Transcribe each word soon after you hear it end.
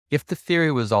if the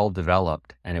theory was all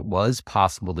developed and it was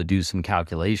possible to do some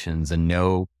calculations and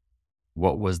know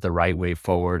what was the right way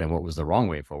forward and what was the wrong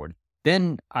way forward,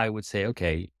 then I would say,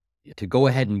 okay, to go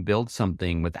ahead and build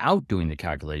something without doing the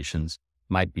calculations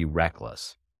might be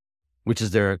reckless, which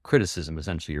is their criticism.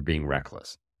 Essentially, you're being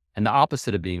reckless. And the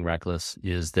opposite of being reckless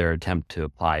is their attempt to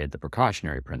apply the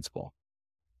precautionary principle.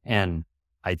 And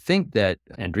I think that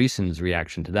Andreessen's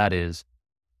reaction to that is,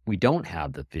 we don't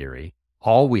have the theory.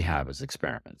 All we have is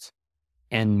experiments.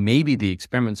 And maybe the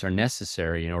experiments are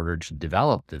necessary in order to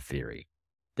develop the theory.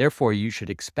 Therefore, you should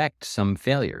expect some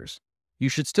failures. You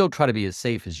should still try to be as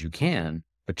safe as you can,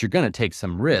 but you're going to take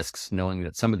some risks knowing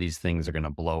that some of these things are going to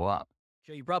blow up.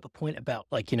 Joe, you brought up a point about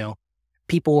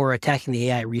people were attacking the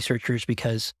AI researchers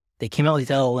because they came out with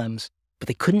these LLMs, but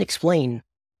they couldn't explain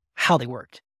how they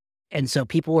worked. And so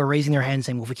people were raising their hands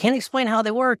saying, well, if we can't explain how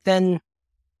they work, then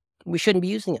we shouldn't be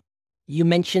using them. You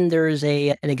mentioned there's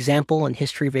an example in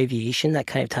history of aviation that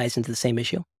kind of ties into the same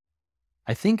issue.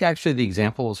 I think actually the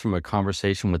example was from a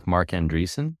conversation with Mark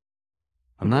Andreessen.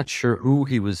 I'm not sure who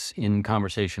he was in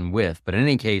conversation with, but in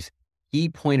any case, he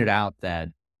pointed out that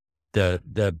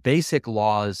the basic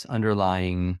laws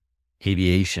underlying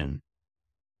aviation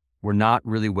were not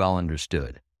really well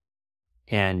understood.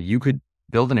 And you could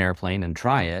build an airplane and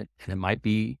try it, and it might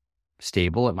be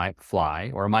stable, it might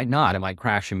fly, or it might not, it might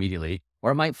crash immediately,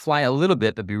 or it might fly a little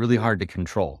bit, but be really hard to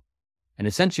control. And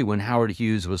essentially, when Howard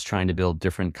Hughes was trying to build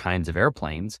different kinds of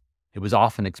airplanes, it was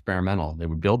often experimental. They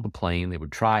would build the plane, they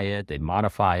would try it, they'd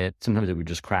modify it. Sometimes it would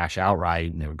just crash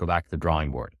outright, and they would go back to the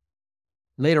drawing board.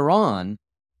 Later on,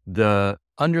 the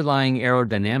underlying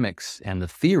aerodynamics and the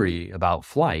theory about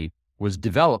flight was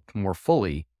developed more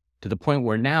fully to the point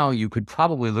where now you could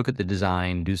probably look at the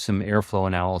design, do some airflow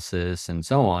analysis and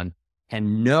so on,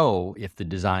 and know if the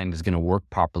design is going to work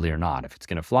properly or not, if it's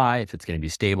going to fly, if it's going to be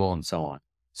stable and so on.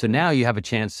 So now you have a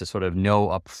chance to sort of know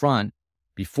up front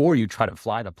before you try to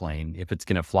fly the plane if it's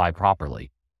going to fly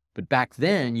properly. But back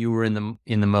then you were in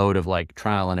the mode of like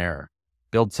trial and error.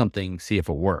 Build something, see if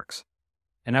it works.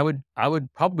 And I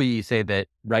would probably say that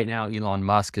right now Elon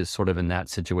Musk is sort of in that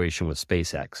situation with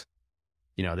SpaceX.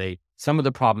 Some of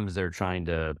the problems they're trying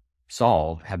to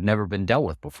solve have never been dealt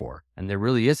with before. And there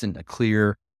really isn't a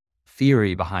clear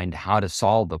theory behind how to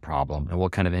solve the problem and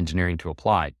what kind of engineering to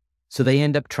apply. So they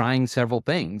end up trying several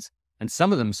things, and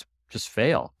some of them just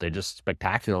fail. They just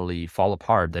spectacularly fall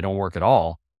apart. They don't work at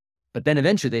all. But then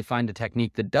eventually they find a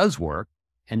technique that does work,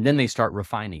 and then they start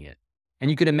refining it. And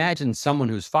you could imagine someone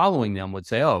who's following them would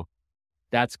say, oh,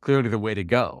 that's clearly the way to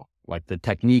go. Like the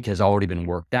technique has already been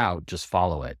worked out, just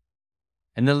follow it.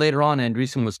 And then later on,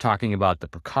 Andreessen was talking about the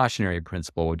precautionary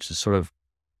principle, which is sort of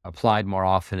applied more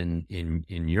often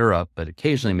in Europe, but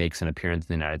occasionally makes an appearance in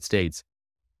the United States,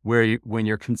 where when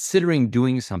you're considering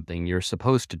doing something, you're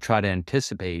supposed to try to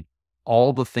anticipate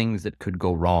all the things that could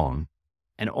go wrong.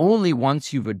 And only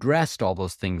once you've addressed all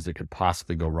those things that could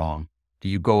possibly go wrong, do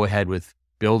you go ahead with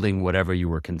building whatever you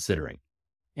were considering.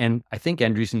 And I think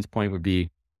Andreessen's point would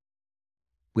be,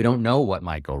 we don't know what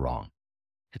might go wrong.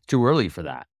 It's too early for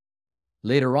that.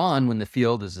 Later on, when the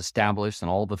field is established and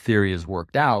all the theory is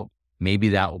worked out, maybe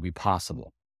that will be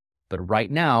possible. But right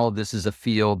now, this is a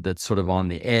field that's sort of on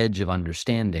the edge of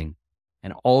understanding.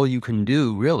 And all you can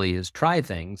do really is try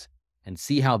things and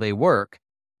see how they work.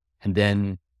 And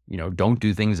then, don't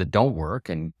do things that don't work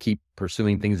and keep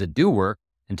pursuing things that do work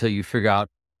until you figure out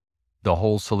the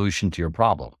whole solution to your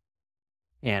problem.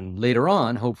 And later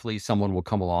on, hopefully someone will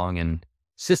come along and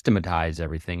systematize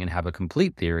everything and have a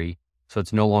complete theory. So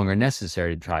it's no longer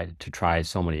necessary to try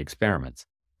so many experiments,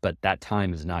 but that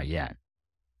time is not yet.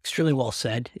 Extremely well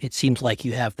said. It seems like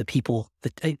you have the people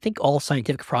that I think all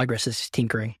scientific progress is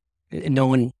tinkering. No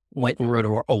one went and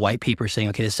wrote a white paper saying,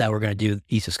 okay, this is how we're going to do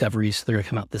these discoveries. They're going to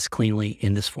come out this cleanly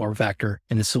in this form factor,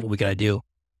 and this is what we got to do.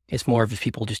 It's more of just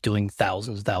people just doing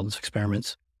thousands and thousands of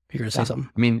experiments. You're going to say something?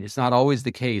 I mean, it's not always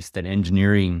the case that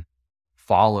engineering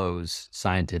follows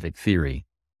scientific theory.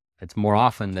 It's more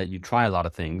often that you try a lot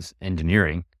of things,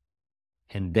 engineering,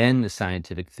 and then the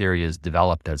scientific theory is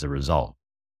developed as a result.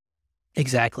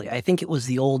 Exactly. I think it was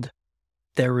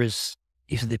there was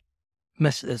the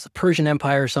Persian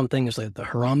Empire or something. There's like the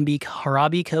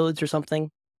Hammurabi codes or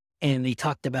something. And they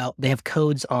talked about, they have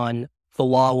codes on the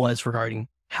law was regarding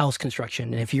house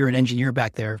construction. And if you're an engineer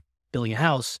back there building a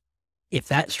house, if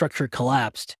that structure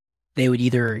collapsed, you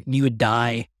would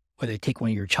die, or they'd take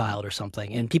one of your child or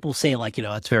something. And people say like,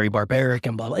 it's very barbaric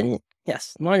and blah, blah. And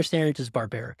yes, my understanding is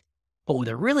barbaric. But what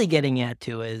they're really getting at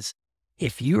to is,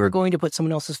 if you are going to put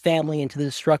someone else's family into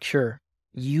this structure,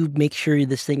 you make sure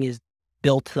this thing is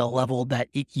built to the level that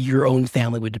your own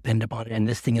family would depend upon it. And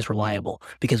this thing is reliable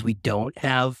because we don't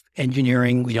have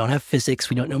engineering, we don't have physics,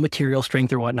 we don't know material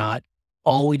strength or whatnot.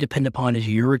 All we depend upon is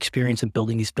your experience in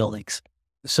building these buildings.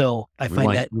 So I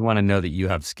find that we want to know that you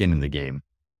have skin in the game.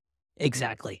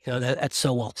 exactly, that's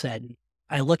so well said.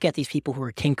 I look at these people who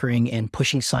are tinkering and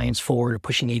pushing science forward or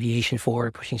pushing aviation forward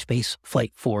or pushing space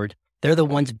flight forward. They're the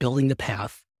ones building the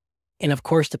path. And of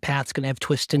course, the path's going to have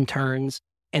twists and turns,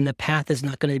 and the path is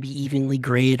not going to be evenly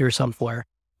graded or somewhere,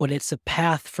 but it's a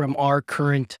path from our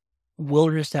current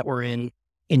wilderness that we're in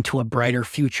into a brighter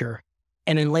future.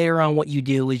 And then later on, what you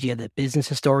do is you have the business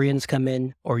historians come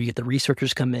in, or you get the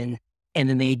researchers come in, and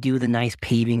then they do the nice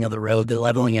paving of the road, the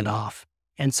leveling it off.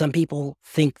 And some people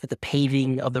think that the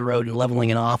paving of the road and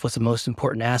leveling it off was the most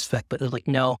important aspect, but they're like,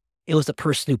 no, it was the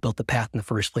person who built the path in the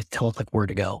first place to tell us like where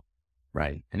to go.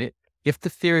 Right. And if the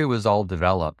theory was all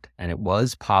developed and it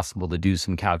was possible to do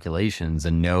some calculations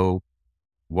and know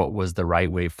what was the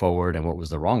right way forward and what was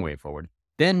the wrong way forward,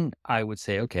 then I would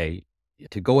say, okay,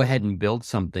 to go ahead and build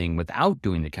something without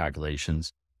doing the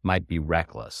calculations might be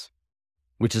reckless,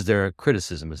 which is their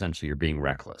criticism. Essentially, you're being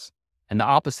reckless. And the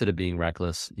opposite of being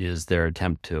reckless is their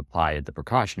attempt to apply the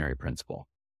precautionary principle.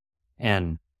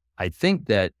 And I think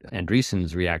that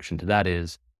Andreessen's reaction to that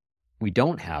is, we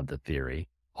don't have the theory.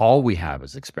 All we have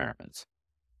is experiments.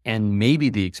 And maybe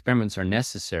the experiments are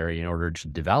necessary in order to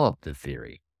develop the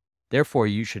theory. Therefore,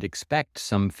 you should expect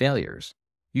some failures.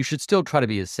 You should still try to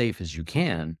be as safe as you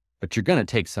can, but you're going to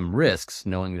take some risks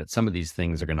knowing that some of these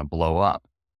things are going to blow up.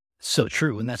 So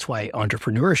true. And that's why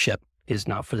entrepreneurship is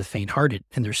not for the faint-hearted.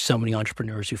 And there's so many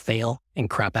entrepreneurs who fail and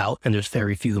crap out, and there's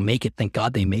very few who make it. Thank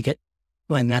God they make it.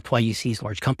 And that's why you see these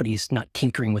large companies not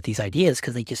tinkering with these ideas,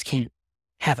 because they just can't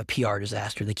have a PR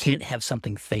disaster. They can't have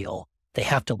something fail. They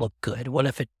have to look good. What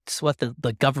if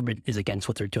the government is against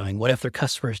what they're doing? What if their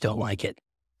customers don't like it?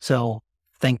 So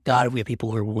thank God we have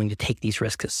people who are willing to take these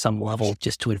risks at some level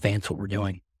just to advance what we're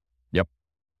doing.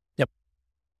 Yep.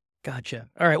 Gotcha.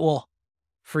 All right. Well,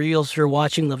 for you who are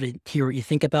watching, love to hear what you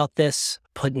think about this.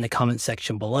 Put in the comment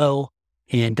section below.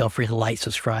 And don't forget to like,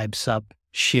 subscribe, sub,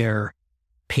 share,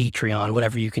 Patreon,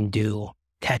 whatever you can do.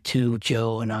 Tattoo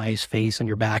Joe and I's face on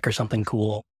your back or something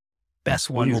cool.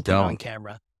 Best one we'll put on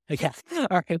camera. Okay.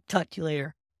 All right. Talk to you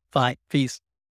later. Bye. Peace.